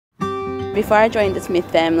Before I joined the Smith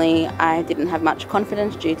family, I didn't have much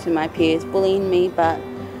confidence due to my peers bullying me, but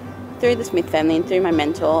through the Smith family and through my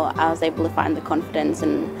mentor, I was able to find the confidence,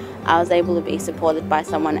 and I was able to be supported by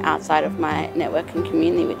someone outside of my network and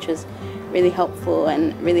community, which was really helpful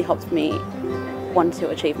and really helped me want to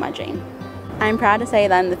achieve my dream. I'm proud to say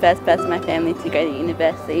that I'm the first person in my family to go to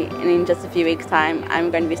university, and in just a few weeks' time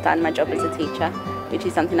I'm going to be starting my job as a teacher, which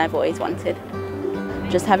is something I've always wanted.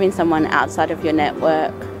 Just having someone outside of your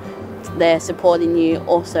network, they're supporting you,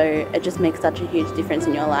 also it just makes such a huge difference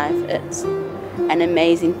in your life. It's an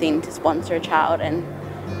amazing thing to sponsor a child, and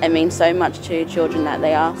it means so much to children that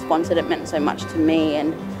they are sponsored. It meant so much to me,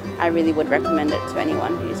 and I really would recommend it to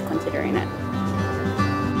anyone who's considering it.